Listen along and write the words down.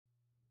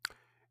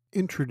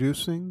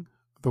Introducing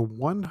the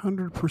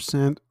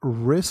 100%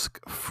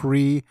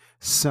 risk-free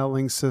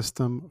selling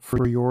system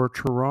for your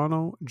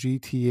Toronto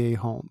GTA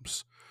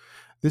homes.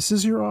 This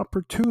is your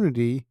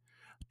opportunity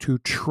to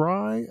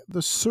try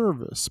the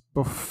service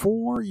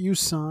before you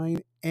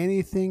sign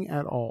anything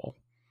at all.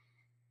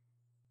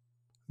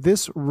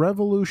 This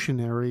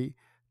revolutionary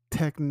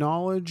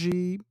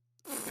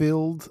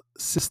technology-filled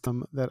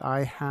system that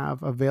I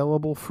have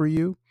available for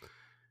you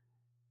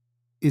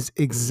is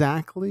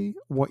exactly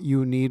what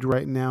you need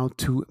right now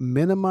to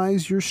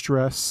minimize your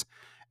stress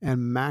and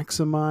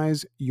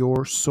maximize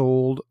your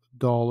sold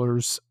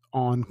dollars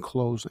on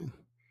closing.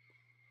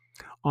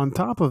 On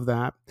top of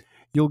that,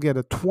 you'll get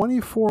a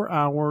 24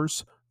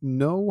 hours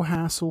no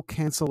hassle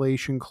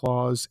cancellation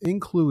clause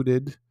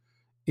included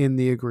in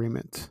the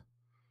agreement.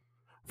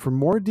 For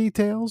more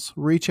details,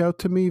 reach out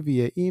to me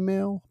via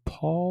email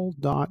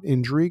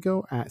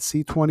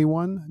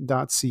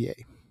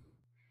paul.indrigo@c21.ca.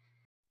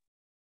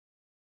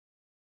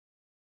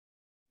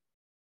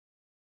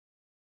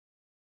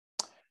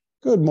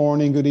 Good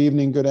morning, good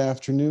evening, good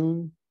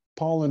afternoon.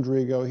 Paul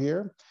Indrigo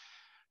here.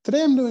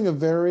 Today I'm doing a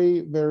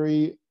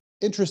very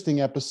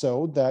interesting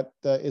episode that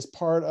is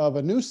part of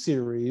a new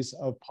series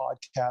of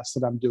podcasts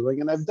that I'm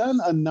doing. And I've done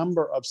a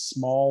number of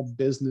small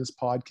business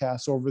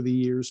podcasts over the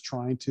years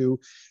trying to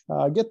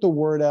get the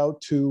word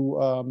out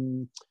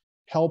to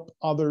help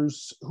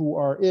others who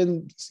are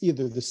in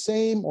either the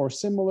same or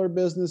similar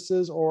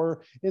businesses,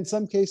 or in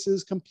some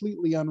cases,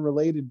 completely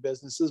unrelated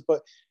businesses,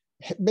 but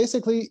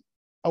basically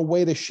a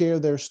way to share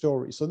their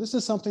story. So this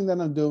is something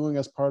that I'm doing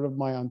as part of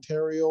my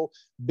Ontario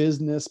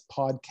Business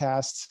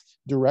Podcasts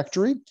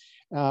directory.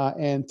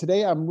 And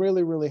today I'm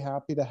really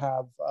happy to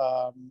have,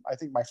 I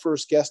think, my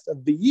first guest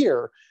of the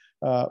year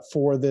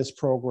for this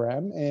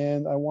program.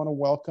 And I want to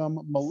welcome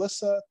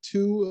Melissa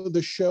to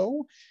the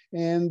show.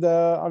 And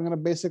I'm going to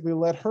basically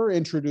let her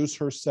introduce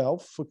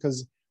herself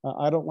because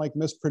I don't like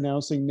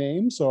mispronouncing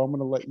names, so I'm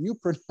going to let you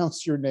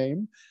pronounce your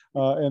name,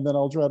 and then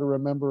I'll try to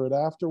remember it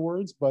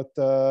afterwards. But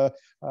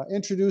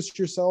introduce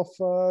yourself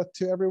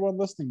to everyone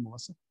listening,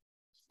 Melissa.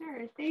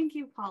 Sure. Thank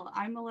you, Paul.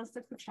 I'm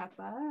Melissa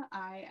Kuchepa.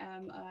 I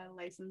am a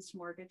licensed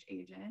mortgage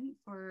agent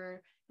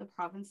for the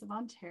province of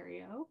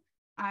Ontario.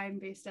 I'm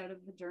based out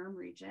of the Durham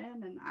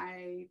region, and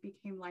I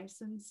became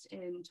licensed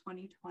in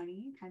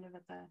 2020, kind of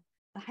at the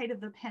height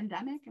of the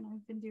pandemic, and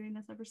I've been doing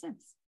this ever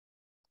since.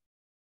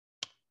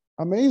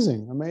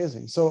 Amazing.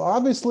 So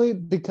obviously,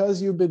 because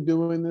you've been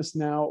doing this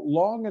now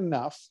long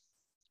enough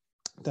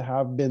to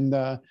have been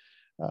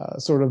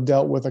sort of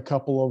dealt with a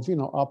couple of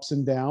ups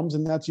and downs,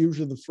 and that's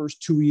usually the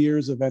first 2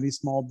 years of any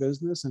small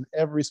business. And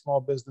every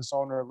small business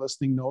owner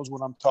listening knows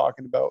what I'm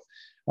talking about.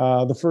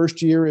 The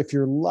first year, if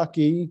you're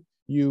lucky,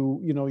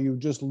 you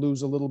just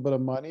lose a little bit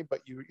of money,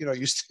 but you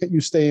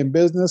stay in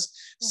business.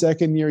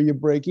 Second year you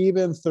break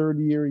even. Third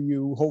year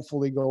you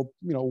hopefully go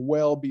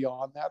well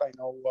beyond that. I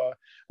know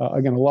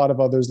again, a lot of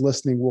others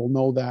listening will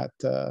know that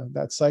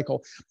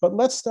cycle. But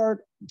let's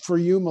start for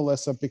you,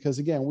 Melissa, because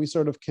again, we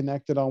sort of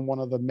connected on one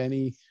of the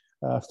many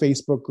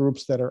Facebook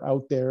groups that are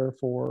out there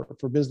for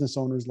business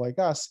owners like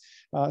us.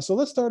 So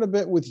let's start a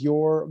bit with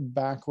your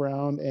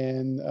background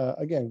and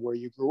again, where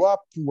you grew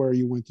up, where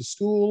you went to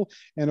school,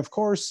 and of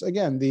course,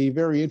 again, the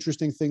very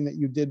interesting thing that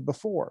you did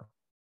before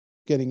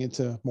getting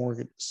into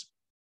mortgages.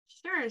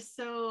 Sure.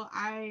 So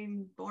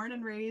I'm born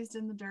and raised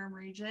in the Durham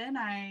region.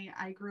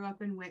 I grew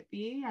up in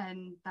Whitby,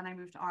 and then I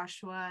moved to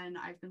Oshawa, and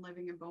I've been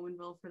living in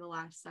Bowmanville for the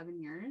last 7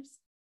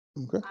 years.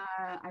 Okay.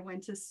 I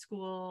went to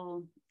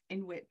school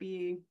in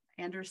Whitby.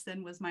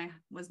 Anderson was my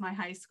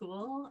high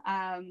school.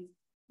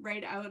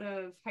 Right out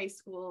of high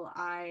school,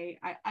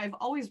 I've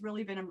always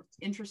really been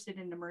interested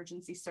in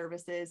emergency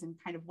services and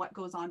kind of what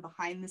goes on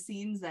behind the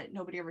scenes that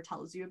nobody ever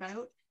tells you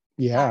about.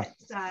 Yeah.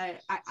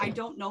 I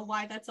don't know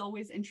why that's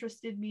always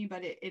interested me,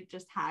 but it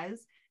just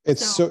has.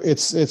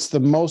 It's the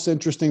most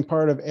interesting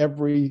part of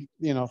every,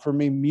 for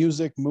me,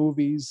 music,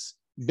 movies,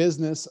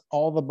 business,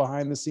 all the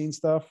behind the scenes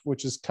stuff,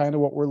 which is kind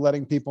of what we're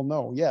letting people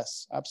know.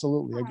 Yes,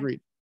 absolutely.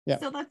 Agreed. Yeah.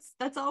 So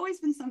that's always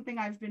been something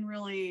I've been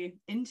really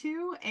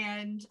into.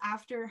 And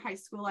after high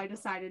school, I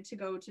decided to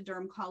go to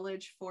Durham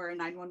College for a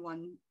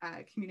 911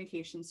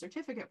 communications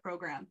certificate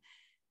program.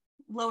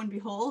 Lo and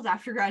behold,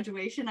 after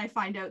graduation, I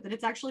find out that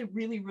it's actually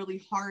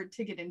really hard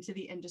to get into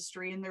the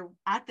industry. And there,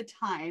 at the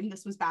time,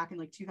 this was back in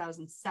like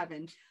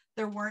 2007,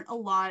 there weren't a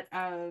lot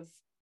of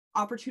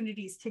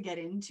opportunities to get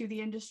into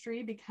the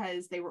industry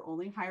because they were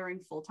only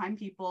hiring full-time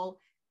people.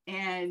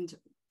 And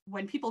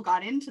when people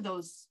got into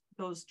those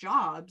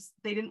jobs,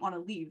 they didn't want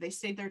to leave. They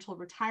stayed there till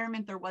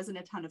retirement. There wasn't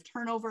a ton of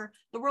turnover.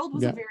 The world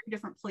was a very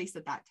different place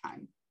at that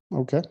time.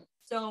 Okay.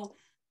 So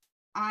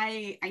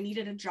I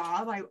needed a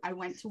job. I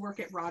went to work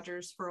at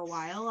Rogers for a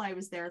while. I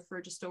was there for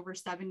just over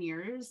 7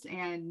 years.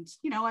 And,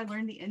 I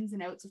learned the ins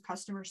and outs of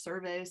customer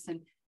service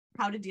and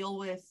how to deal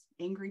with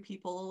angry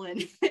people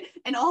and,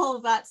 and all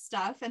of that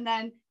stuff. And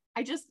then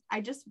I just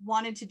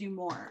wanted to do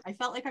more. I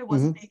felt like I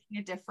wasn't making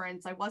a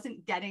difference. I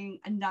wasn't getting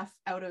enough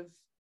out of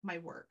my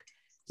work.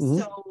 Mhm.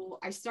 So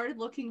I started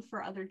looking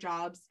for other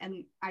jobs,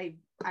 and I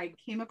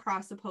came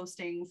across a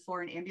posting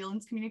for an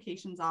ambulance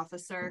communications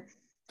officer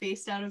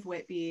based out of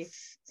Whitby.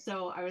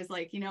 So I was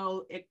like,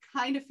 it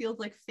kind of feels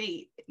like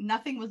fate.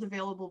 Nothing was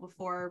available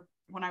before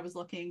when I was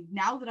looking.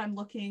 Now that I'm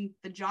looking,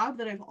 the job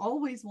that I've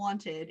always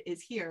wanted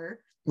is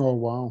here. Oh,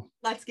 wow.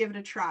 Let's give it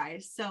a try.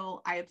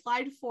 So I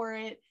applied for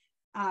it.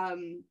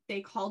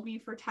 They called me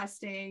for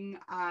testing.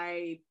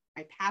 I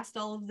passed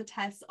all of the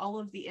tests, all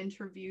of the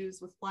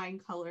interviews with flying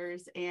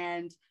colors,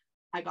 and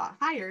I got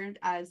hired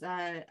as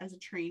a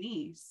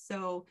trainee.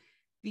 So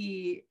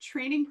the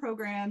training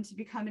program to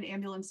become an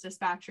ambulance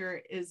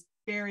dispatcher is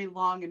very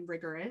long and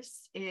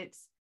rigorous.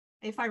 It's,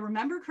 if I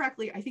remember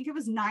correctly, I think it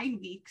was 9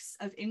 weeks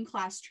of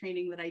in-class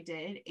training that I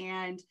did.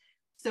 And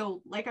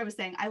so, like I was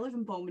saying, I live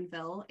in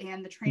Bowmanville,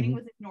 and the training Mhm.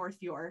 was in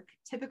North York.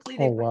 Typically, Oh,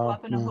 they put you wow.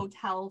 up in a Yeah.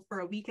 hotel for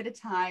a week at a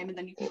time, and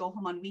then you can go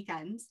home on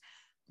weekends.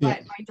 Yeah.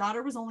 But my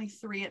daughter was only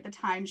 3 at the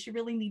time. She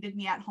really needed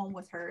me at home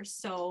with her.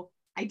 So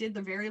I did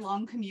the very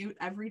long commute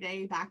every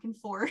day back and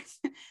forth.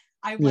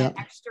 I Yeah. went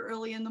extra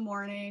early in the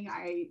morning.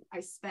 I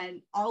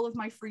spent all of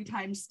my free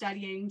time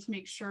studying to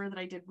make sure that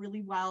I did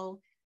really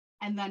well.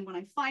 And then when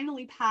I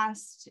finally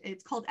passed,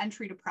 it's called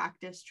entry to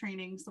practice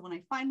training. So when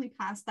I finally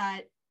passed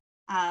that,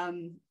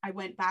 I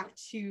went back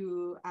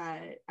to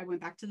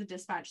the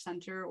dispatch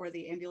center, or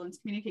the ambulance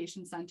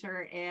communication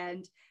center,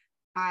 and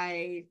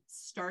I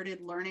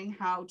started learning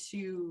how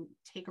to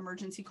take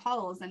emergency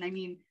calls. And I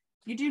mean,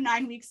 you do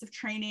 9 weeks of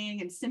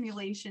training and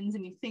simulations,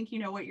 and you think you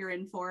know what you're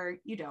in for.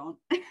 You don't.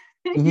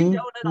 You Mhm.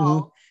 don't at Mhm.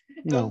 all.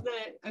 It was No.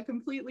 a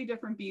completely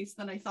different beast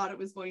than I thought it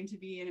was going to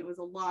be, and it was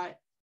a lot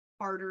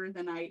harder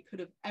than I could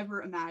have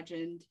ever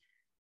imagined.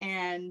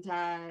 And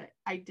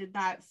I did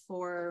that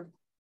for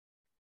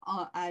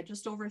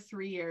just over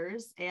 3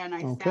 years, and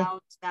I Okay.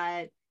 found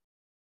that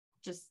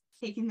just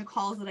taking the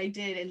calls that I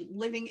did and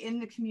living in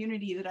the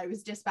community that I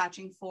was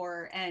dispatching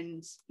for,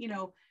 and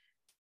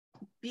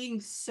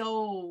being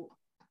so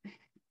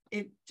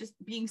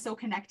being so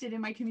connected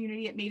in my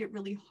community, it made it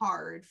really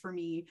hard for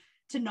me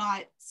to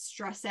not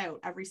stress out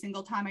every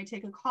single time I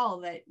take a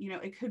call that,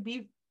 it could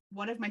be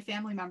one of my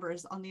family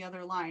members on the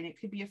other line, it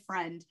could be a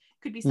friend,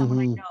 could be someone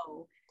I Mhm.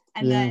 know.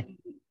 And Yeah. then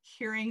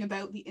hearing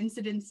about the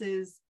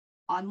incidences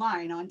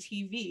online, on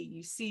TV,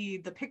 you see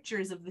the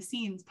pictures of the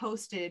scenes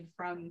posted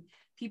from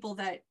people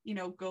that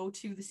go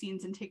to the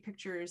scenes and take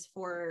pictures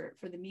for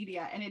the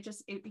media, and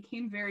it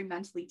became very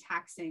mentally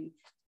taxing,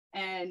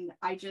 and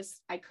I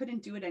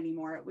couldn't do it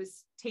anymore. It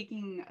was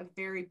taking a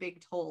very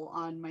big toll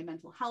on my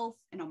mental health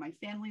and on my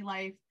family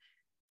life.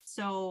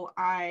 So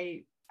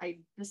I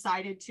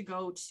decided to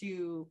go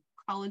to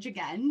college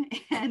again,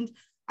 and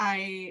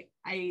I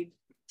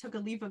took a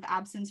leave of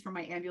absence from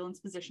my ambulance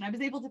position. I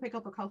was able to pick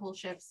up a couple of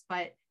shifts,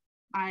 but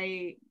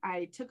I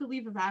took a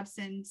leave of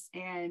absence,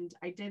 and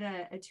I did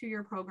a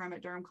 2-year program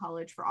at Durham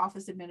College for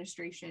office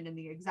administration in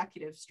the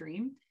executive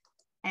stream.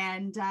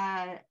 And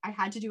I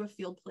had to do a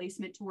field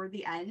placement toward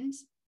the end.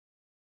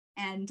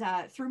 And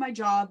through my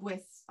job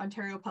with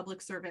Ontario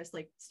Public Service,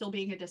 like still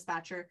being a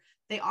dispatcher,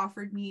 they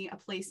offered me a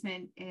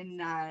placement in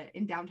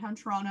downtown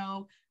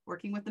Toronto,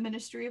 working with the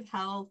Ministry of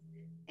Health.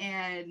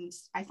 And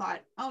I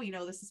thought, oh,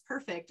 this is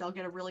perfect. I'll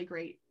get a really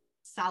great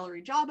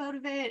salary job out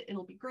of it.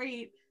 It'll be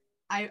great.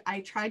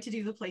 I tried to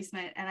do the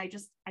placement, and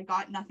I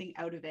got nothing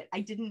out of it.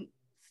 I didn't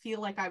feel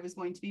like I was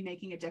going to be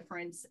making a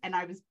difference. And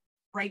I was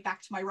right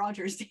back to my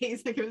Rogers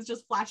days. Like, it was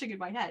just flashing in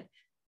my head.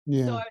 So I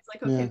Yeah. was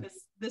like, okay, Yeah.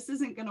 this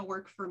isn't going to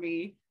work for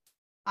me.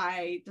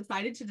 I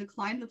decided to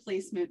decline the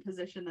placement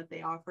position that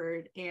they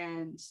offered,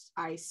 and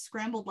I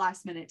scrambled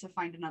last minute to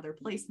find another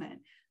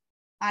placement.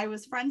 I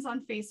was friends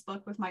on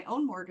Facebook with my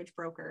own mortgage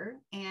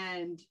broker,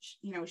 and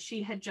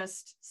she had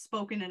just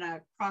spoken in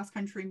a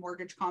cross-country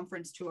mortgage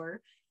conference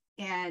tour,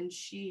 and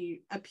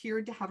she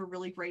appeared to have a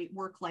really great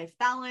work-life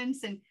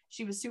balance, and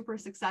she was super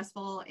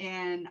successful.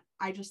 And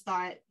I just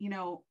thought,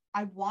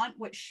 I want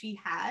what she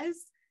has.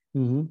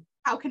 Mhm.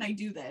 How can I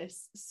do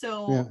this? Yeah.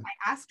 So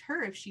I asked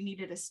her if she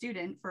needed a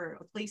student for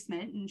a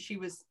placement, and she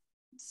was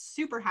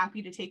super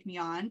happy to take me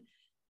on.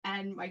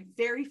 And my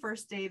very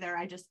first day there,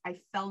 I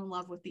fell in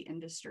love with the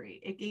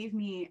industry. It gave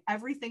me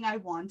everything I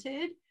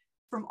wanted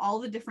from all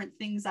the different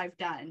things I've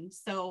done.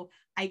 So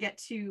I get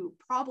to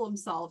problem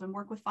solve and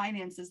work with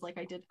finances like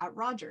I did at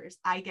Rogers.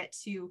 I get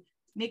to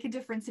make a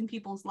difference in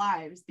people's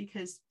lives,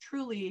 because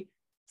truly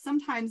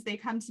sometimes they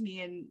come to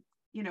me in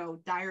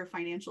dire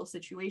financial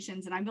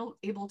situations, and I'm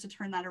able to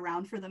turn that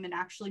around for them and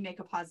actually make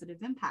a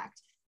positive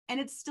impact.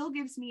 And it still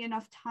gives me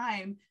enough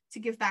time to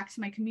give back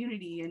to my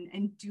community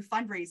and do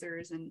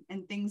fundraisers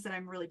and things that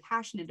I'm really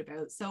passionate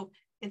about. So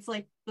it's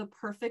like the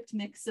perfect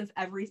mix of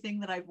everything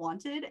that I've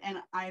wanted, and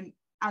I'm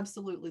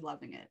absolutely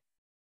loving it.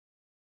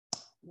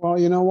 Well,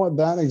 you know what?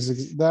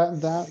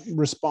 That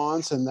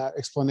response and that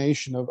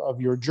explanation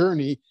of your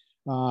journey,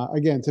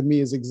 again, to me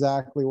is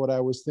exactly what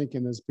I was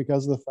thinking. Is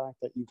because of the fact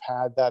that you've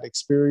had that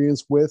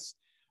experience with,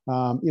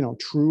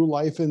 true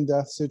life and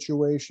death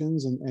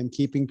situations, and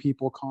keeping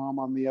people calm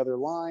on the other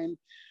line,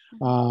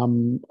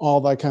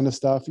 all that kind of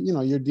stuff.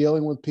 You're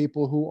dealing with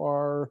people who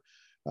are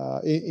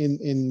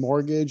in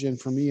mortgage, and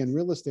for me in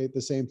real estate,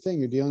 the same thing.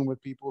 You're dealing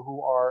with people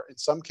who are, in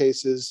some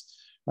cases,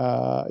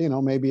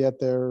 maybe at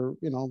their,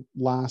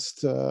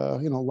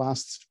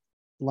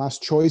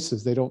 last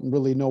choices. They don't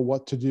really know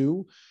what to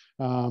do.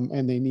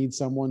 And they need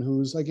someone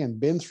who's, again,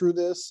 been through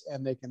this,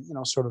 and they can,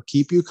 sort of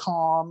keep you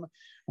calm,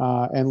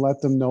 and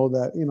let them know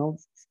that,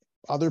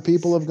 other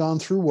people have gone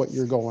through what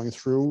you're going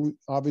through.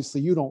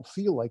 Obviously, you don't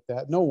feel like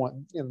that. No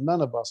one, none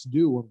of us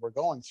do when we're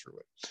going through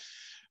it.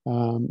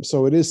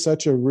 So it is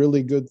such a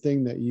really good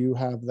thing that you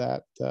have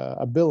that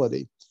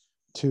ability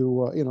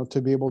to, to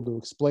be able to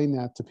explain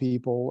that to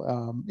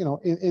people,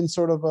 in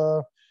sort of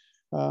a,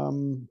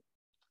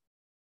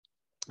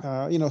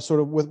 sort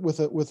of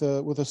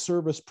with a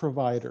service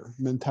provider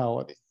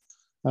mentality,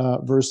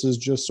 versus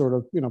just sort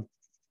of,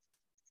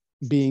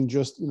 being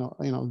just,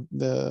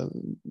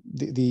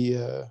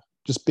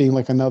 just being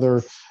like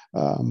another,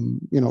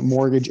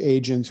 mortgage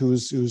agent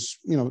who's, just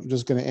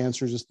going to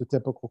answer just the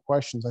typical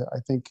questions. I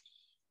think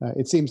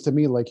it seems to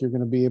me like you're going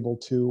to be able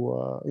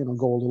to,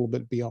 go a little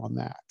bit beyond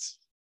that.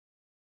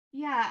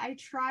 Yeah, I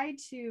try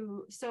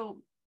to. So,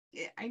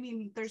 I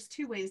mean, there's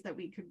two ways that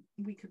we could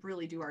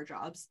really do our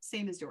jobs,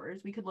 same as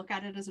yours. We could look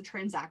at it as a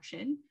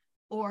transaction,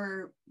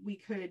 or we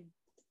could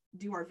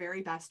do our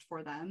very best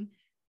for them,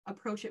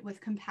 approach it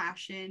with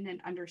compassion and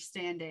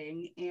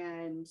understanding,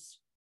 and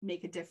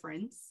make a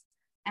difference,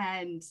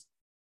 and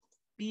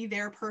be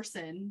their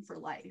person for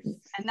life.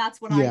 And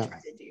that's what I try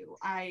to do.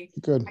 I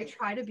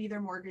try to be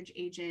their mortgage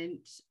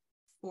agent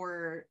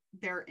for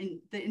the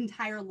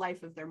entire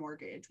life of their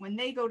mortgage. When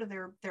they go to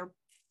their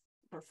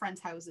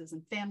friends' houses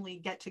and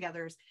family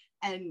get-togethers,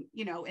 and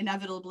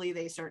inevitably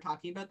they start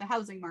talking about the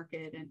housing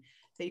market and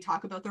they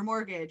talk about their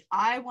mortgage,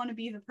 I want to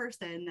be the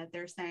person that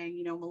they're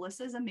saying,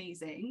 Melissa's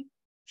amazing.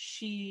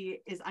 She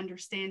is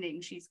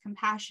understanding. She's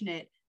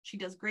compassionate. She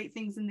does great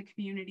things in the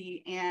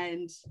community,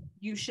 and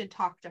you should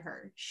talk to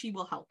her. She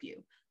will help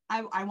you.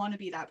 I want to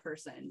be that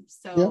person.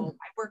 So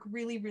I work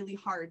really, really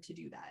hard to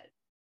do that.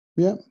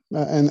 Yeah.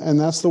 And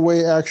that's the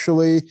way,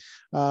 actually,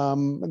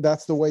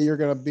 that's the way you're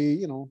going to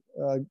be,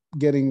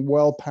 getting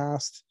well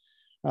past,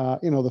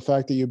 the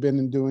fact that you've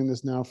been doing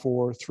this now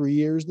for 3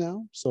 years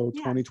now. So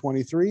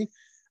 2023.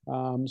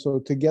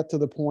 So to get to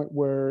the point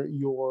where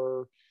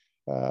you're,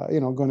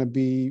 going to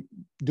be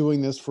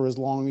doing this for as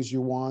long as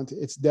you want,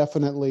 it's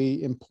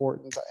definitely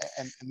important.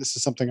 And this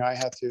is something I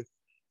had to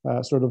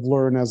sort of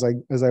learn as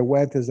I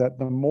went, is that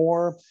the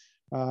more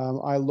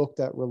I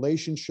looked at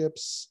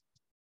relationships,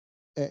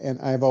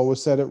 and I've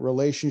always said it,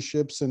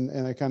 relationships,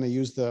 and I kind of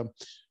use the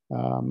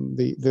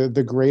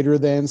greater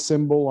than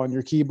symbol on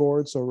your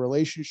keyboard. So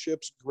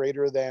relationships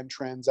greater than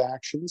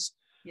transactions.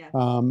 Yes.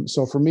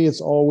 So for me, it's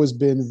always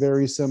been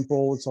very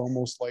simple. It's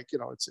almost like,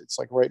 it's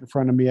like right in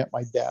front of me at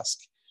my desk.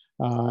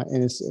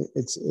 And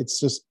it's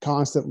just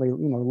constantly,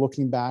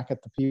 looking back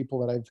at the people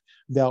that I've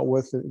dealt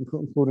with,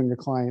 including a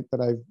client that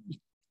I've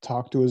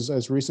talked to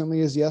as recently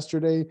as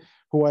yesterday,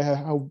 who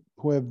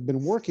have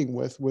been working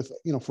with,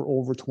 for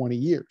over 20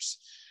 years.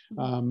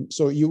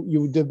 So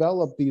you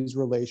develop these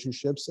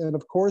relationships, and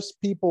of course,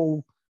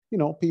 people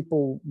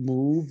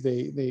move,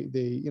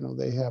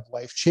 they have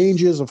life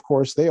changes. Of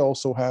course, they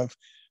also have,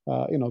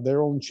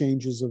 their own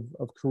changes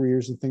of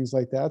careers and things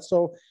like that.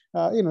 So,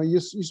 you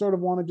sort of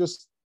want to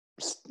just,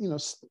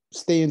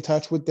 stay in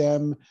touch with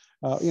them,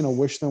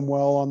 wish them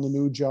well on the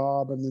new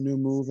job and the new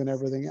move and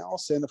everything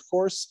else. And of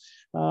course,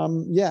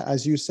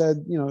 as you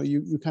said,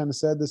 you kind of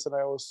said this, and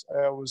I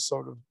always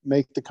sort of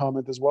make the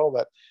comment as well,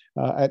 that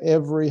at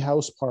every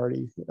house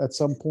party at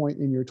some point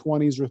in your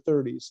 20s or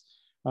 30s,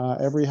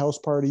 every house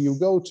party you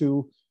go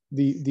to,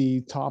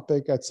 the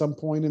topic at some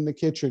point in the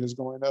kitchen is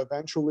going to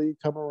eventually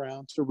come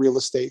around to real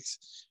estate,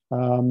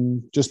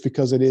 just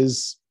because it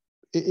is,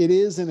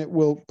 and it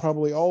will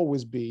probably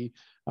always be,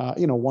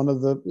 one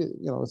of the,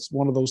 it's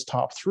one of those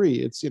top three.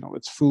 It's,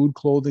 it's food,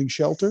 clothing,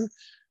 shelter.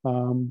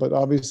 But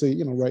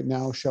obviously, right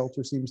now,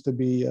 shelter seems to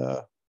be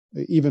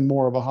even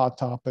more of a hot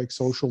topic,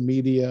 social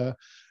media,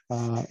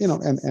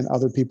 and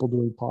other people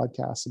doing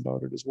podcasts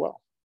about it as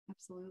well.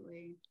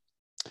 Absolutely.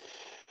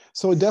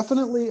 So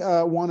definitely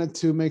wanted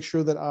to make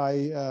sure that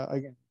I,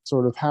 again,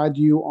 sort of had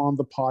you on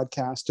the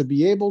podcast to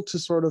be able to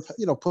sort of,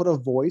 put a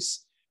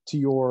voice to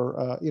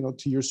your,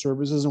 to your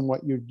services and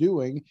what you're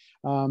doing.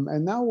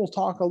 And now we'll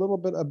talk a little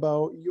bit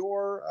about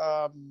your,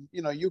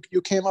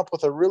 you came up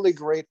with a really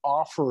great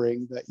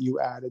offering that you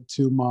added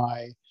to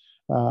my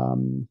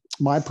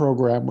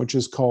program, which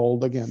is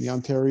called, again, the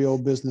Ontario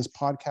Business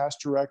Podcast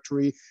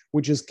Directory,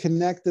 which is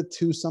connected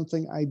to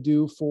something I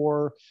do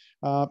for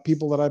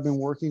people that I've been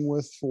working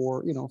with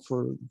for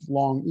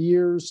long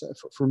years,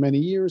 for many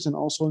years, and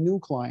also new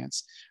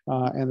clients.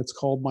 And it's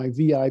called my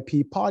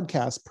VIP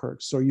Podcast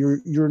Perks. So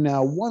you're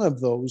now one of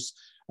those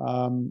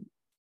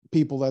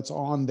people that's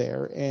on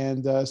there.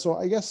 And so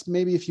I guess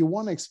maybe if you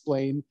want to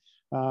explain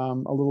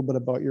a little bit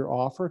about your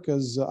offer,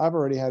 because I've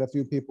already had a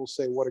few people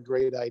say what a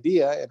great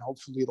idea, and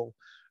hopefully it'll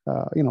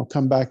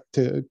come back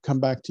to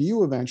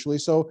you eventually.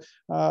 So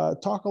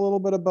talk a little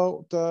bit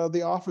about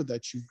the offer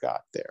that you've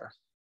got there.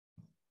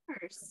 Sure.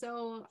 course.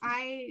 So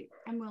I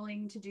am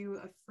willing to do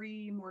a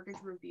free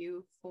mortgage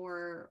review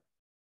for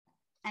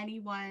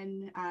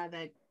anyone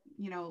that,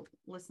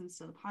 listens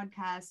to the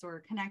podcast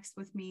or connects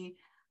with me.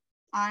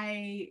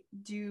 I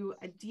do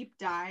a deep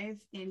dive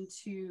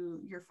into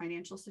your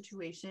financial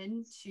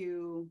situation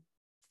to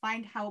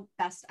find how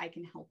best I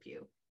can help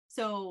you.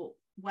 So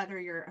whether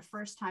you're a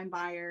first-time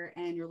buyer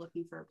and you're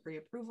looking for a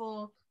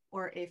pre-approval,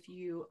 or if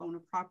you own a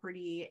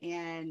property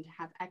and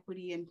have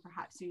equity and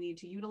perhaps you need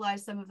to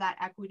utilize some of that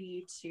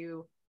equity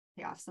to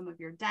pay off some of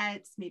your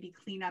debts, maybe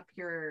clean up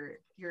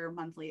your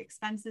monthly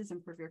expenses,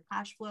 improve your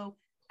cash flow,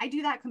 I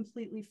do that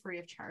completely free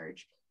of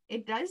charge.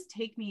 It does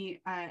take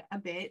me a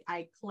bit.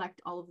 I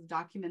collect all of the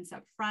documents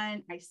up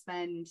front. I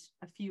spend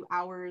a few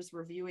hours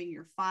reviewing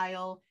your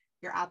file,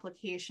 your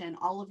application,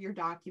 all of your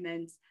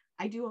documents.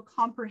 I do a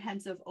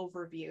comprehensive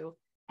overview,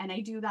 and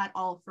I do that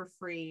all for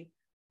free.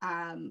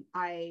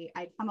 I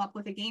come up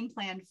with a game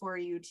plan for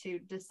you to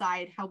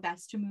decide how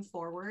best to move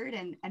forward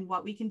and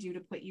what we can do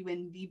to put you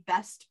in the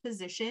best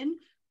position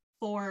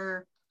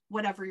for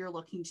whatever you're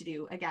looking to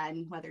do.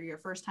 Again, whether you're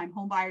a first-time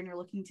home buyer and you're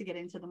looking to get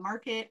into the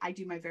market, I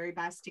do my very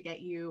best to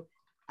get you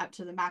up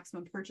to the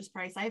maximum purchase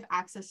price. I have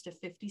access to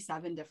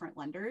 57 different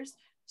lenders.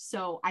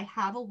 So I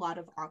have a lot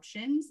of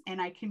options, and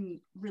I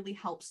can really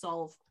help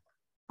solve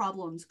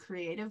problems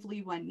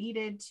creatively when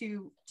needed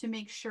to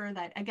make sure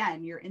that,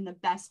 again, you're in the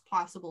best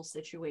possible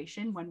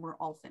situation when we're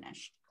all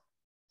finished.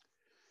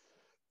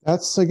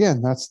 That's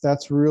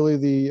really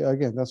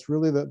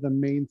the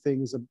main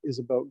thing is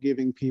about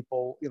giving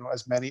people,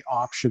 as many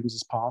options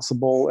as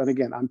possible. And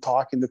again, I'm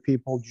talking to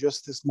people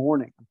just this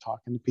morning. I'm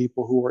talking to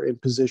people who are in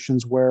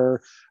positions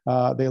where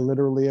they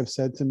literally have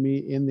said to me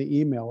in the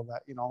email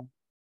that,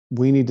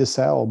 we need to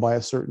sell by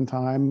a certain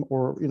time,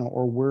 or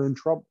we're in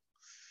trouble.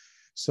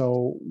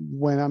 So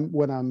when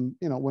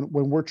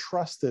we're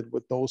trusted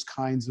with those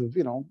kinds of,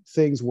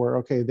 things where,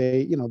 okay,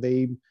 they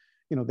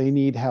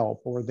need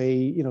help, or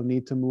they,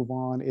 need to move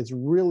on, it's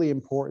really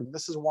important.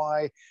 This is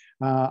why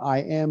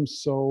I am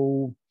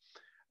so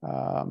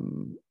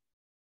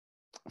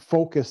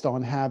focused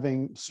on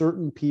having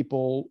certain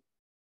people,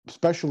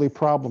 especially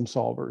problem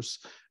solvers,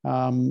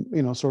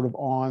 sort of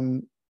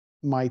on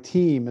my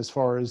team as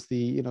far as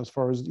the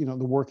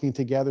the working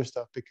together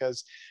stuff,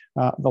 because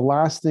the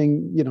last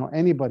thing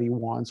anybody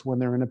wants when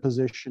they're in a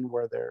position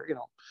where they're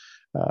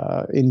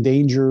in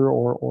danger,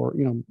 or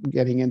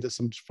getting into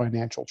some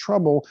financial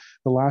trouble,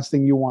 the last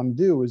thing you want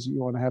to do is you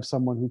want to have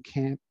someone who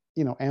can't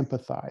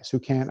empathize, who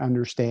can't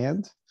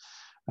understand.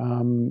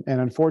 And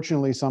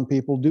unfortunately, some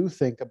people do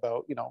think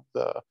about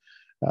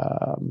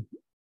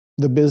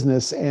the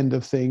business end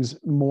of things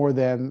more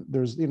than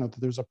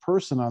there's a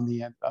person on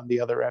the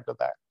other end of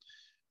that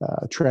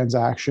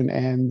transaction,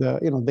 and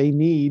they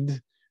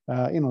need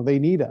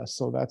us.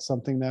 So that's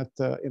something that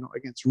again,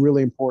 it's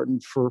really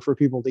important for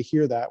people to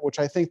hear that, which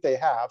I think they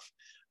have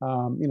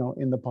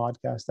in the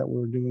podcast that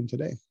we're doing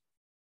today.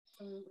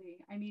 Absolutely.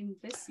 I mean,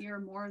 this year,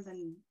 more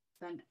than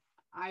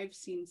I've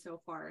seen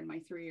so far in my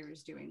 3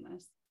 years doing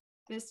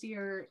this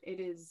year, it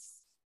is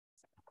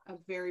a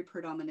very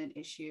predominant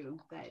issue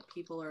that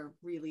people are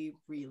really,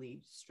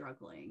 really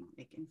struggling.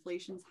 Like,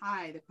 inflation's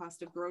high, the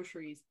cost of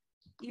groceries,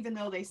 even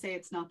though they say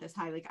it's not this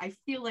high, like, I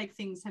feel like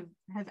things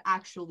have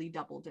actually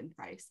doubled in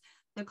price.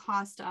 The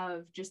cost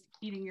of just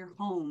heating your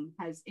home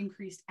has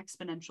increased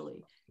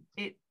exponentially.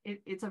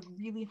 It's a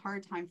really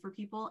hard time for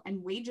people,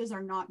 and wages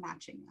are not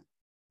matching that.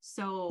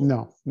 So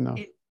no.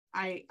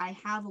 I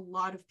have a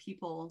lot of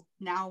people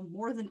now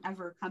more than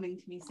ever coming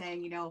to me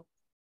saying,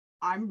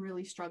 I'm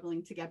really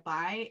struggling to get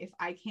by. If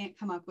I can't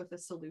come up with a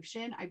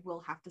solution, I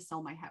will have to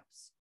sell my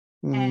house.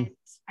 Mm-hmm. And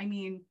I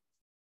mean,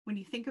 when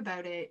you think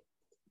about it,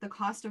 the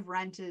cost of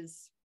rent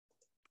is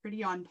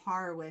pretty on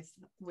par with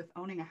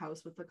owning a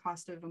house, with the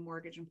cost of a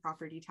mortgage and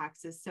property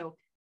taxes. So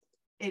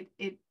it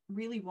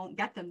really won't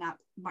get them that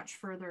much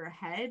further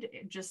ahead.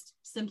 It just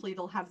simply,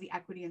 they'll have the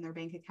equity in their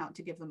bank account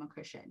to give them a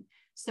cushion.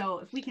 So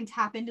if we can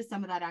tap into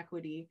some of that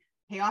equity,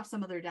 pay off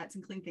some of their debts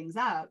and clean things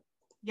up,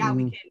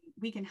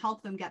 we can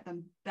help them get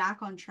them back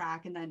on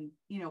track, and then,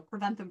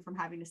 prevent them from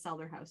having to sell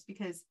their house.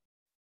 Because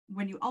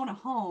when you own a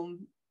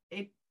home,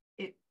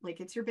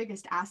 it's your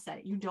biggest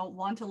asset. You don't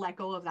want to let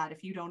go of that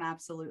if you don't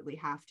absolutely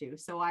have to.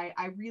 So I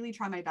really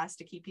try my best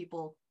to keep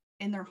people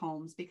in their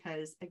homes,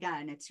 because,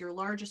 again, it's your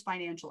largest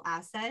financial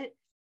asset,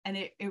 and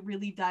it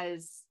really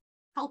does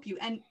help you.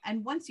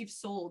 And once you've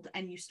sold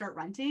and you start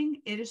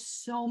renting, it is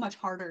so much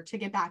harder to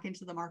get back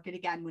into the market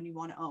again when you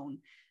want to own.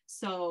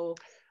 So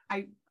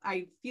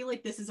I feel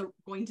like this is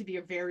going to be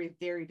a very,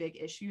 very big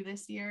issue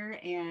this year.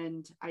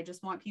 And I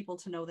just want people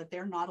to know that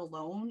they're not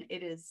alone.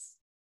 It is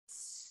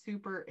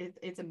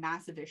it's a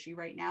massive issue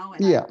right now.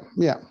 And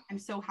I'm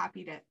so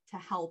happy to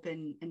help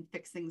and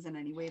fix things in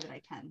any way that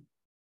I can.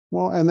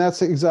 Well, and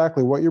that's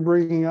exactly what you're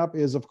bringing up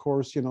is, of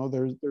course,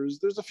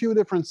 there's a few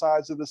different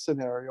sides of the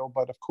scenario,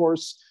 but of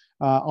course,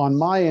 on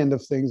my end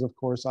of things, of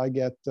course, I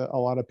get a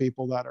lot of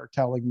people that are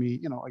telling me,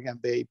 again,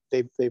 they've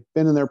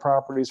been in their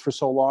properties for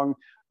so long,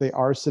 they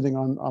are sitting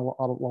on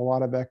a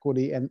lot of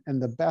equity, and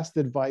the best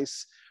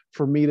advice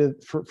for me to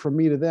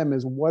them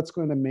is what's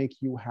going to make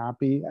you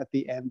happy at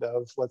the end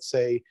of, let's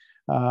say,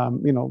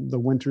 the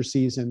winter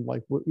season.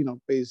 Like,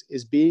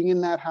 is being in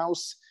that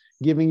house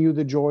giving you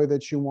the joy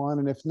that you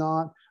want? And if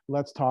not,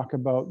 let's talk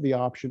about the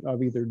option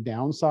of either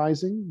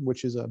downsizing,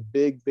 which is a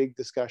big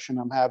discussion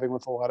I'm having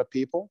with a lot of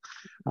people.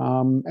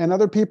 And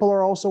other people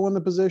are also in the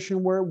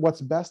position where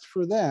what's best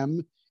for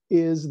them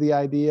is the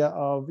idea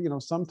of,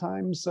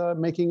 sometimes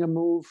making a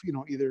move,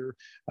 either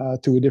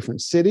to a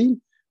different city.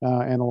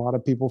 And a lot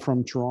of people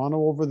from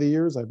Toronto over the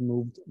years, I've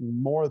moved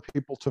more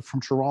people from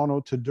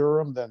Toronto to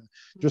Durham than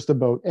just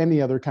about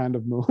any other kind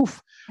of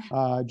move,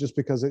 just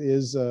because it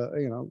is, a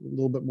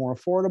little bit more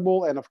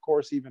affordable. And of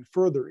course, even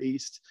further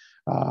east,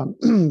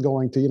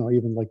 going to,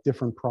 even like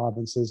different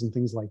provinces and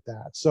things like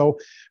that. So,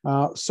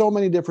 so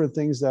many different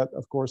things that,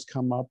 of course,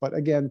 come up. But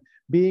again,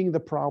 being the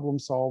problem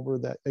solver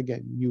that,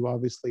 again, you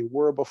obviously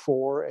were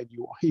before and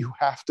you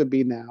have to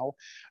be now,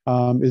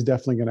 is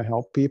definitely going to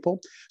help people.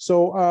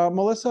 So,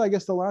 Melissa, I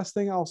guess the last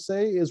thing I'll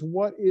say is,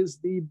 what is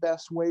the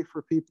best way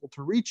for people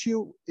to reach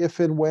you if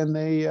and when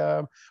they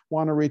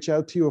want to reach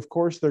out to you? Of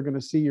course, they're going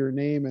to see your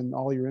name and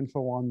all your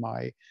info on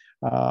my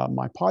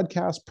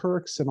podcast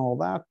perks and all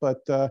that.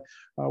 But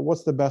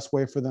what's the best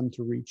way for them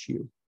to reach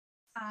you?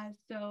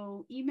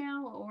 So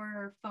email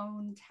or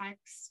phone,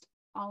 text,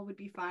 all would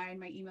be fine.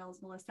 My email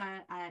is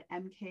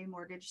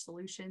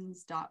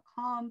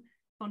melissa@mkmortgagesolutions.com.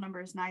 Phone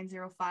number is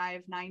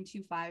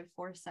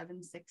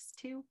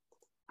 905-925-4762.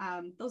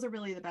 Those are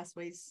really the best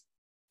ways.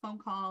 Phone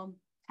call,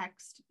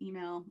 text,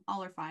 email,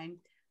 all are fine.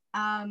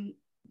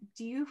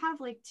 Do you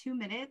have like 2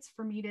 minutes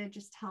for me to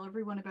just tell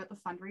everyone about the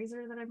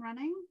fundraiser that I'm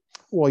running?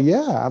 Well,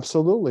 yeah,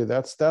 absolutely.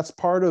 That's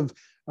part of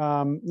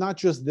not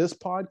just this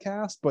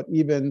podcast, but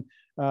even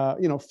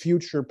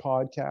future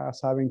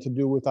podcasts having to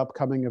do with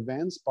upcoming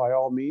events. By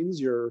all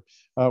means, you're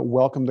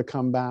welcome to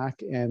come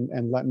back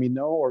and let me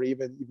know, or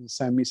even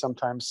send me.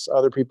 Sometimes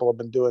other people have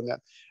been doing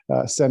that,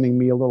 sending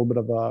me a little bit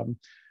of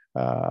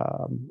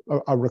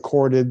a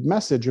recorded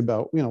message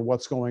about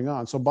what's going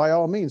on. So by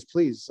all means,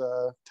 please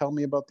tell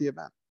me about the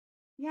event.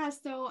 Yeah,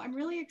 so I'm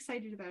really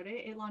excited about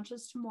it. It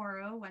launches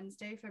tomorrow,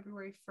 Wednesday,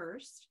 February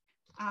 1st.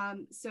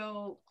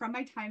 So from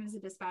my time as a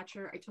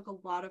dispatcher, I took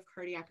a lot of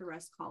cardiac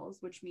arrest calls,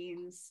 which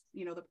means,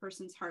 the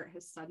person's heart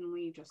has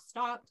suddenly just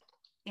stopped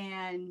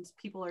and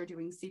people are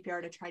doing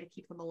CPR to try to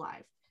keep them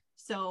alive.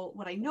 So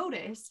what I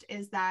noticed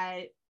is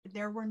that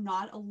there were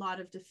not a lot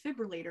of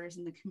defibrillators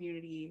in the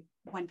community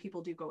when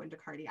people do go into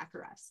cardiac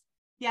arrest.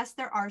 Yes,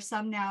 there are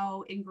some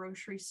now in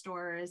grocery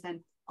stores,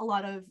 and a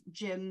lot of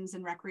gyms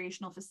and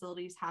recreational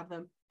facilities have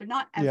them, but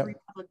not every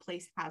public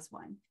place has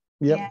one.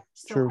 Yeah,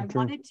 so true,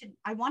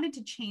 I wanted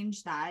to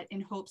change that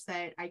in hopes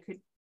that I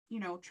could,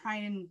 try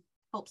and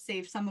help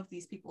save some of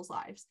these people's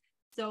lives.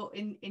 So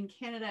in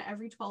Canada,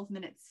 every 12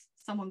 minutes,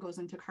 someone goes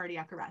into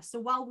cardiac arrest. So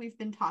while we've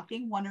been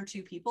talking, 1 or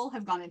 2 people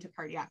have gone into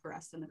cardiac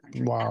arrest in the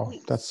country. Wow,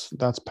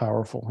 that's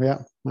powerful.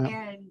 Yeah.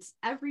 And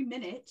every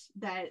minute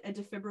that a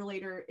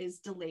defibrillator is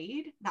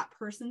delayed, that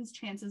person's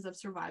chances of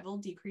survival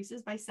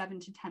decreases by 7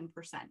 to 10%,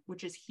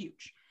 which is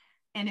huge.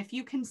 And if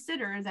you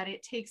consider that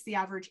it takes the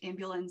average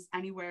ambulance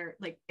anywhere,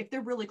 like if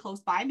they're really close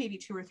by, maybe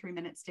 2 or 3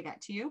 minutes to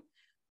get to you.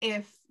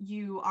 If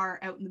you are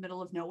out in the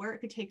middle of nowhere, it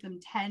could take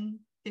them 10,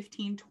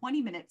 15,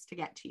 20 minutes to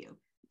get to you.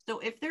 So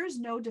if there's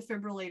no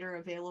defibrillator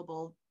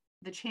available,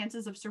 the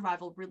chances of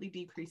survival really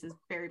decreases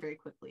very, very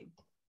quickly.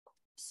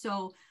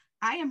 So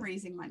I am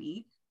raising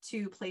money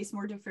to place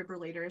more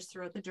defibrillators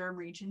throughout the Durham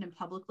region in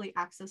publicly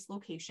accessed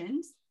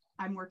locations.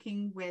 I'm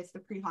working with the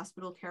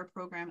pre-hospital care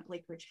program at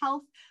Lakeridge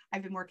Health.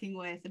 I've been working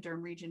with the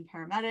Durham region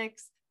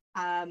paramedics.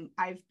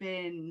 I've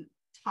been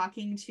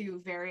talking to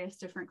various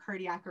different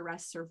cardiac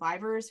arrest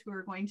survivors who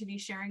are going to be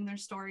sharing their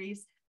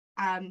stories.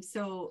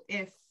 So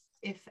if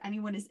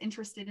anyone is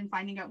interested in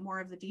finding out more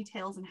of the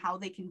details and how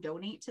they can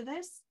donate to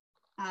this,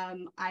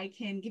 I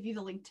can give you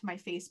the link to my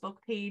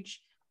Facebook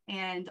page,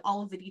 and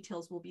all of the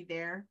details will be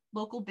there.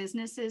 Local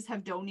businesses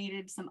have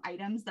donated some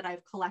items that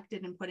I've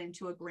collected and put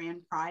into a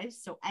grand prize.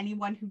 So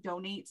anyone who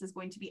donates is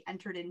going to be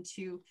entered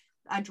into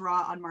a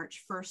draw on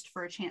March 1st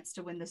for a chance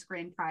to win this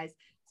grand prize.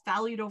 It's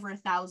valued over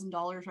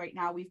 $1,000 right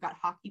now. We've got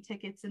hockey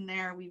tickets in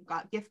there. We've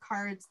got gift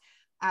cards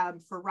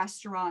for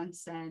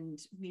restaurants, and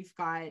we've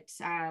got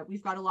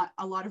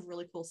a lot of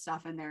really cool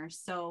stuff in there.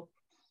 So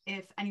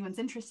if anyone's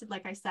interested,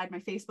 like I said, my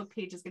Facebook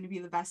page is going to be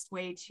the best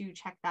way to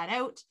check that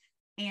out.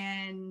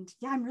 And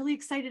yeah, I'm really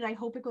excited. I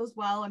hope it goes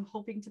well. I'm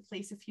hoping to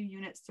place a few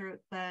units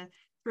throughout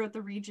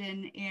the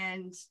region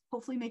and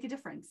hopefully make a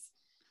difference.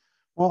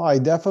 Well, I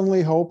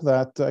definitely hope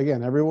that,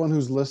 again, everyone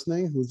who's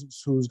listening,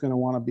 who's going to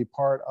want to be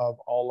part of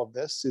all of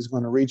this, is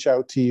going to reach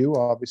out to you.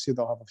 Obviously,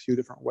 they'll have a few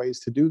different ways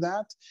to do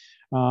that,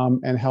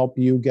 and help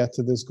you get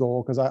to this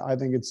goal, because I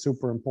think it's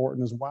super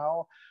important as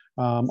well.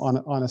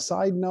 On a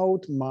side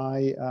note,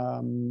 my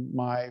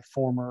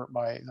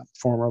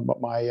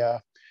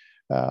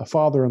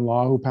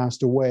father-in-law, who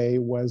passed away,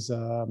 was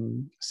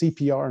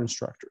CPR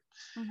instructor.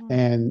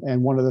 Mm-hmm.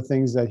 And one of the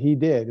things that he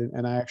did,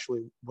 and I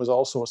actually was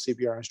also a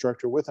CPR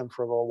instructor with him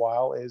for a little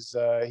while, is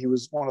he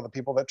was one of the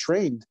people that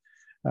trained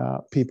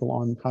people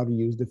on how to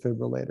use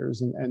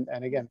defibrillators.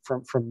 And again,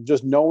 from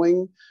just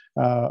knowing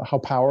how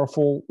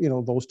powerful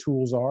those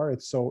tools are,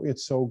 it's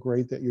so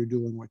great that you're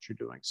doing what you're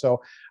doing.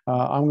 So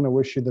I'm going to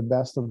wish you the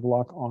best of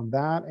luck on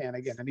that. And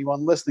again,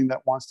 anyone listening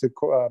that wants to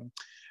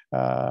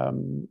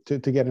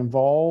get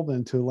involved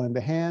and to lend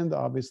a hand,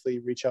 obviously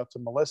reach out to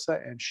Melissa,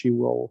 and she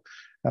will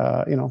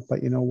let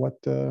you know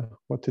what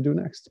to do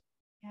next.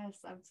 Yes,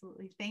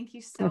 absolutely. Thank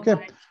you so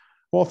much.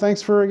 Well,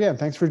 thanks for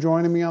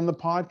joining me on the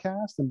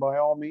podcast. And by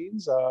all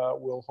means,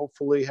 we'll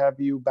hopefully have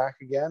you back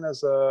again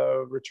as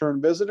a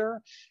return visitor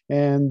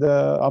and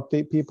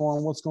update people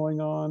on what's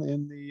going on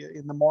in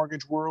the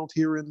mortgage world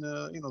here in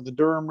the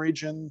Durham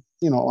region,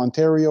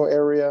 Ontario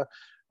area.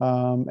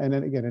 And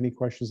then again, any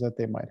questions that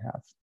they might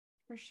have.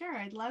 For sure.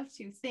 I'd love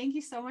to. Thank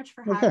you so much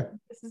for having me.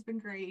 This has been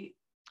great.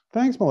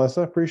 Thanks,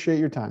 Melissa. Appreciate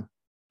your time.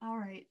 All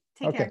right.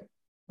 Take care.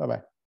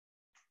 Bye-bye.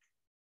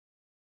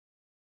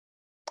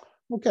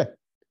 Okay.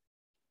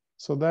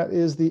 So that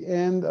is the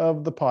end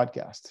of the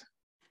podcast.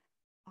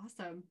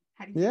 Awesome.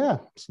 How do you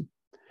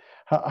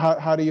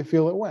how do you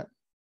feel it went?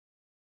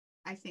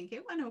 I think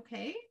it went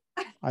okay.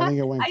 I think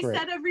it went great. I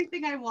said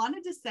everything I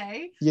wanted to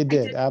say. You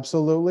did.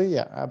 Absolutely.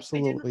 Yeah,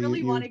 absolutely. I didn't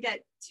really want to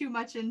get too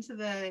much into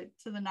the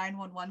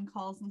 911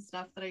 calls and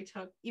stuff that I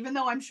took, even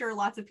though I'm sure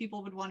lots of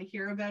people would want to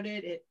hear about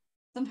it.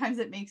 Sometimes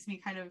it makes me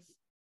kind of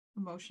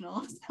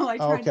emotional. So I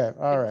try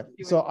all right.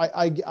 So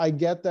I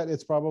get that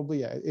it's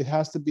probably, it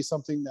has to be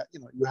something that,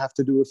 you have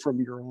to do it from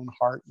your own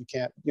heart. You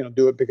can't,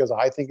 do it because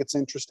I think it's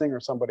interesting or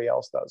somebody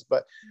else does.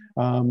 But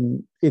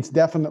it's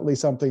definitely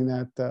something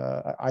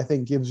that I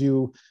think gives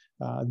you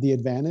the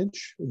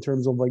advantage in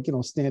terms of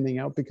standing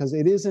out, because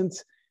it isn't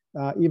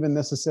even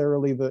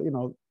necessarily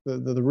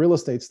the real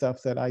estate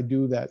stuff that I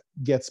do that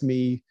gets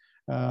me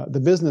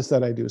the business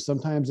that I do.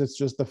 Sometimes it's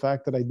just the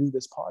fact that I do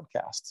this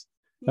podcast.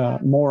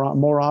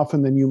 More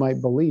often than you might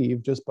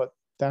believe, but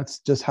that's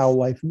just how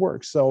life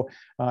works. So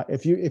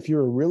if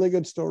you're a really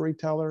good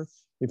storyteller,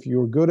 if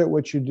you're good at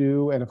what you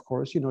do, and of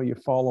course, you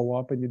follow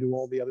up and you do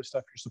all the other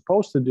stuff you're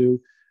supposed to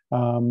do,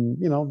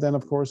 then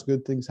of course,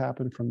 good things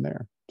happen from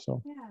there.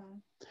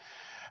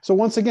 So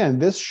once again,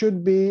 this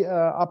should be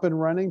up and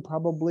running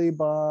probably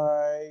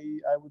by,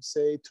 I would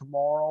say,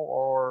 tomorrow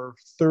or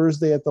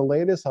Thursday at the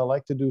latest. I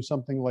like to do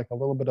something like a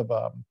little bit of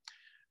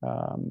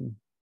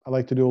I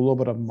like to do a little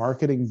bit of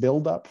marketing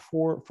build-up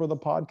for the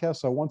podcast.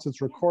 So once it's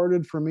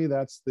recorded for me,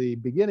 that's the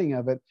beginning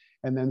of it.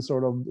 And then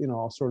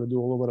I'll sort of do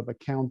a little bit of a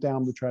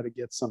countdown to try to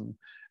get some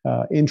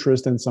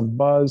interest and some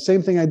buzz.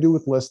 Same thing I do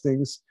with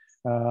listings.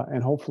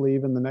 And hopefully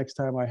even the next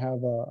time I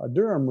have a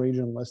Durham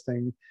region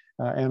listing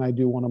and I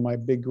do one of my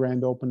big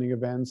grand opening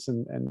events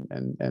and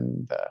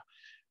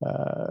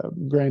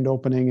grand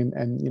opening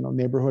and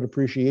neighborhood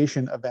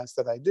appreciation events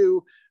that I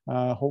do,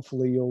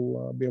 hopefully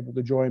you'll be able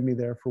to join me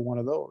there for one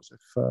of those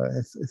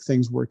if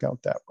things work out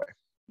that way.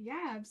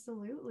 Yeah,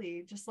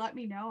 absolutely. Just let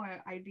me know.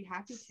 I'd be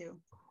happy to.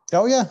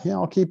 Oh yeah.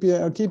 I'll keep you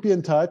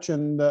in touch.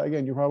 And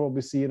again, you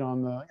probably see it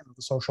on the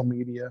social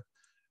media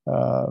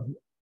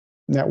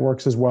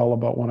networks as well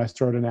about when I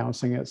start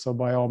announcing it. So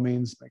by all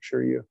means, make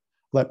sure you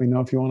let me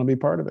know if you want to be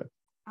part of it.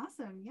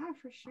 Awesome. Yeah,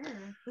 for sure.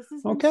 This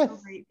has been so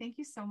great. Thank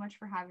you so much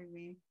for having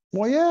me.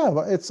 Well,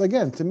 yeah, it's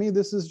again, to me,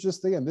 this is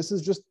just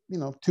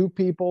two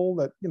people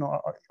that,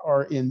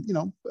 are in,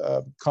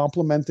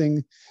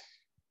 complementing,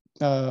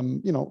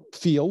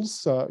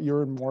 fields.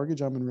 You're in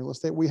mortgage, I'm in real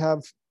estate. We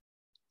have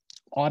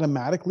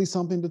automatically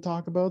something to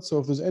talk about. So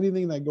if there's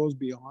anything that goes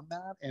beyond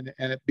that and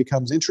it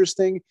becomes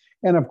interesting,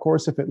 and of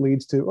course, if it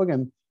leads to,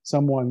 again,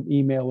 someone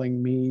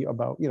emailing me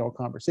about, a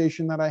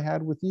conversation that I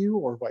had with you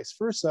or vice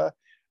versa,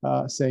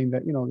 saying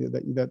that,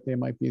 that they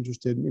might be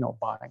interested in,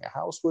 buying a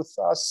house with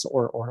us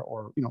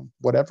or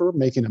whatever,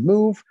 making a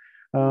move.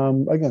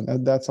 Again,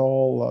 that's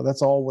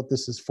all what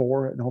this is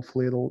for. And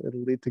hopefully it'll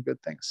lead to good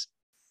things.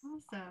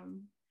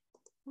 Awesome.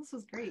 This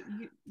was great.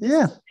 This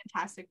is a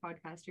fantastic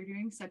podcast. You're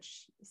doing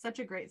such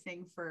a great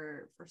thing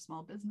for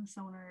small business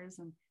owners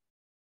and,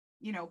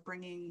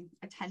 bringing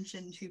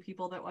attention to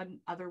people that wouldn't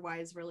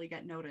otherwise really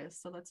get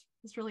noticed. So that's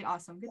really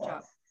awesome. Good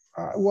job.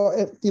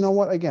 Well, you know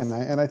what, again,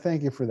 I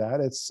thank you for that.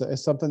 It's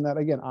something that,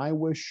 again, I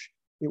wish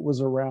it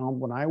was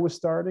around when I was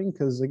starting,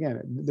 because again,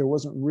 there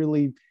wasn't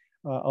really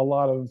a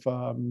lot of,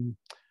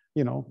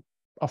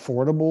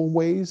 affordable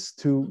ways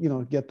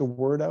to, get the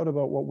word out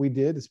about what we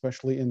did,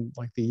 especially in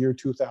like the year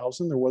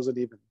 2000. There wasn't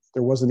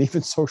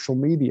even social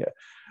media.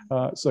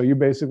 So you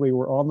basically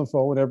were on the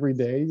phone every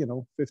day,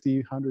 50,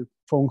 100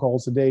 phone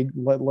calls a day,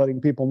 letting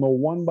people know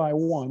one by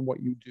one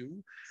what you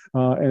do.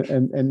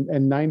 And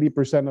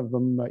 90% of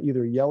them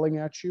either yelling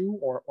at you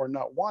or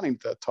not wanting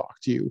to talk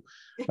to you,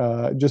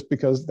 just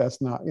because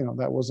that's not,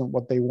 that wasn't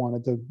what they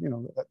wanted to,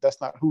 that's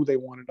not who they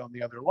wanted on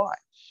the other line.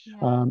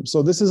 Yeah.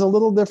 So this is a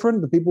little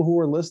different. The people who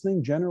are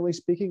listening, generally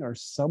speaking, are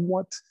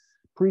somewhat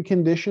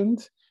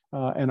preconditioned.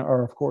 And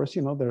are, of course,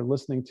 they're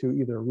listening to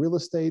either real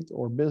estate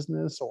or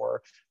business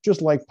or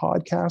just like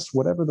podcasts,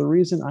 whatever the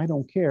reason, I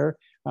don't care.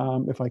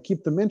 If I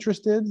keep them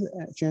interested,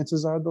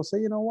 chances are they'll say,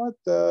 you know what,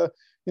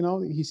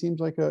 he seems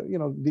like a,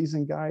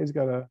 decent guy. He's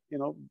got a,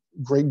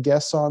 great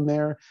guests on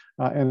there.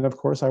 And of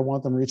course, I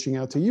want them reaching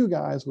out to you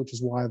guys, which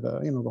is why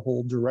the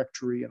whole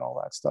directory and all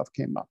that stuff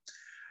came up.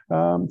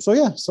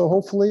 So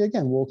hopefully,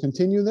 again, we'll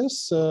continue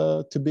this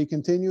to be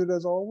continued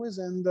as always.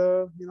 And,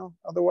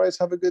 otherwise,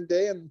 have a good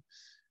day and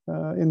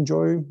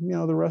enjoy,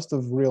 the rest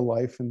of real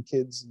life and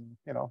kids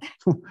and,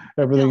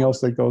 everything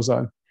else that goes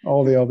on,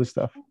 all the other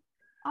stuff.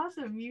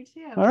 Awesome. You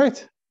too. All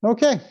right.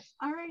 Okay.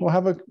 All right. Well,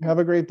 have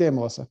a great day,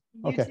 Melissa.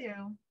 You too.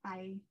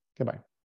 Bye. Goodbye.